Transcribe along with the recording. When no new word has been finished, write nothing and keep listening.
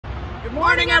Good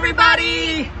morning,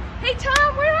 everybody! Hey,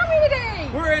 Tom, where are we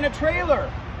today? We're in a trailer.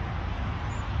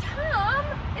 Tom,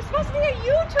 it's supposed to be a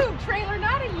YouTube trailer,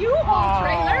 not a U-Haul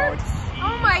trailer.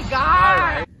 Oh my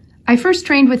God. I first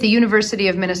trained with the University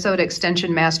of Minnesota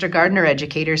Extension Master Gardener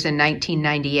Educators in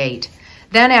 1998.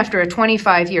 Then, after a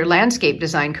 25-year landscape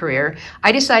design career,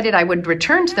 I decided I would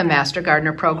return to the Master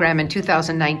Gardener program in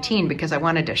 2019 because I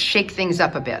wanted to shake things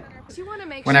up a bit.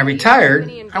 When I retired,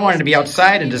 I wanted to be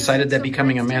outside and decided that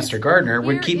becoming a master gardener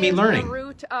would keep me learning.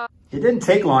 It didn't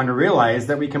take long to realize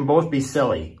that we can both be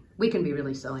silly. We can be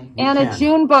really silly. And a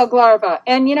June bug larva.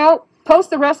 And you know, post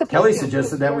the recipe. Kelly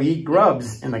suggested that we eat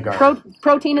grubs in the garden.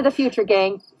 Protein of the future,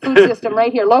 gang. Food system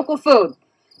right here. Local food.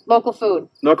 Local food.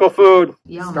 Local food.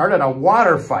 Yum. Started a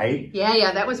water fight.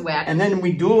 Yeah, that was whack. And then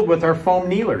we dueled with our foam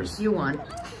kneelers. You won.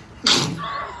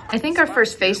 I think our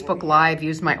first Facebook Live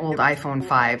used my old iPhone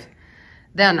 5.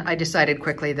 Then I decided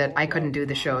quickly that I couldn't do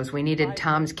the shows. We needed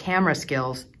Tom's camera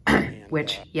skills,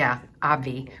 which, yeah,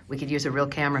 obvi, we could use a real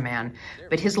cameraman.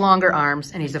 But his longer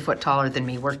arms, and he's a foot taller than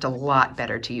me, worked a lot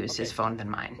better to use his phone than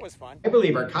mine. I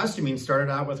believe our costuming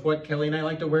started out with what Kelly and I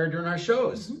like to wear during our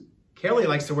shows. Kelly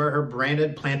likes to wear her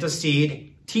branded Plant a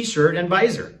Seed t-shirt and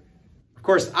visor. Of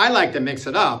course, I like to mix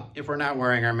it up if we're not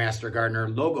wearing our Master Gardener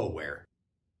logo wear.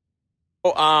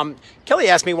 Kelly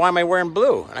asked me why am I wearing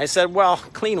blue? And I said, well,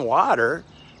 clean water.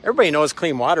 Everybody knows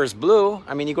clean water is blue.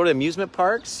 I mean, you go to amusement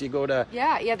parks, you go to...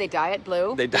 Yeah, they dye it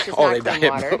blue. They dye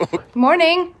it blue.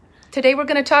 Morning. Today we're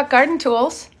going to talk garden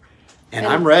tools. And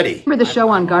I'm ready. Remember the show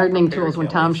on gardening tools when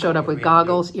Tom showed up with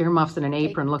goggles, earmuffs, and an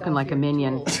apron looking like a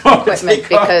minion? Equipment,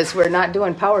 because we're not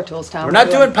doing power tools, Tom. We're not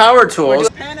doing power tools.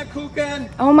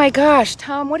 Oh my gosh,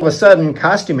 Tom, what All of a sudden,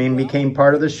 costuming became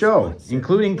part of the show,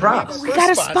 including props. we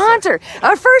got a sponsor.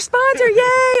 Our first sponsor, yay,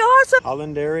 awesome.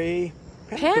 Hollandaire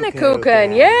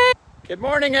Panakuchen, yay. Good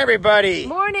morning, everybody.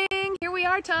 Morning, here we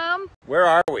are, Tom. Where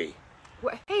are we?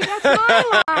 Hey, that's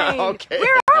my line. Okay.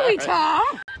 Where are we, Tom?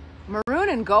 Maroon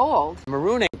and gold.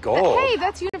 Maroon and gold. Hey,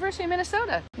 that's University of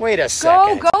Minnesota. Wait a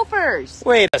second. Go Gophers.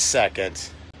 Wait a second.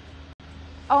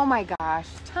 Oh my gosh,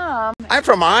 Tom. I'm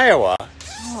from Iowa.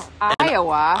 Oh,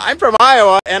 Iowa. I'm from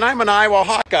Iowa, and I'm an Iowa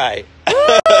Hawkeye.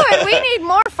 Ooh, and we need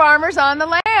more farmers on the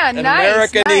land. And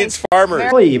America needs farmers.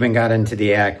 Kelly even got into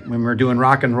the act when we were doing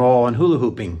rock and roll and hula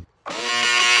hooping.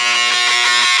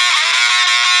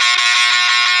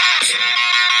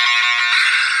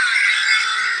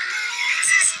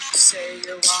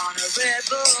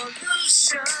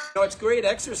 No, it's great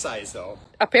exercise, though.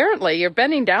 Apparently, you're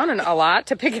bending down a lot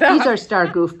to pick it up. He's our star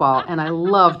goofball, and I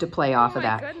love to play off of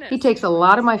that. goodness. He takes a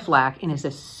lot of my flack and is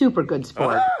a super good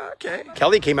sport. Okay.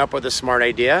 Kelly came up with a smart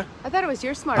idea. I thought it was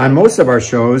your smart On idea. most of our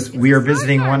shows, we are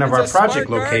visiting one of our It's a smart project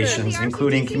garden. locations, The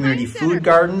including RCTC community Science food Center.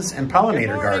 gardens and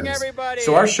pollinator morning, gardens. everybody.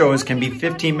 So our shows can be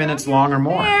 15 minutes long or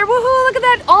more. There, woohoo, look at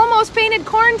that almost painted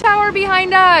corn tower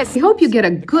behind us. We hope you get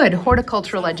a good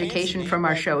horticultural education from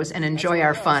our shows and enjoy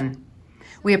our fun.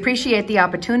 We appreciate the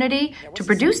opportunity to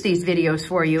produce these videos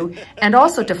for you and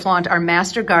also to flaunt our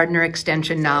Master Gardener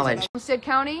Extension knowledge. Olmsted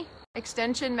County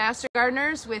Extension Master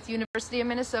Gardeners with University of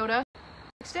Minnesota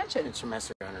Extension. It's your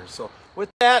master gardener. So with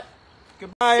that,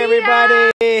 goodbye, See ya.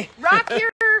 everybody. Rock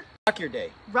your Rock your day.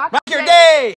 rock Rock your day.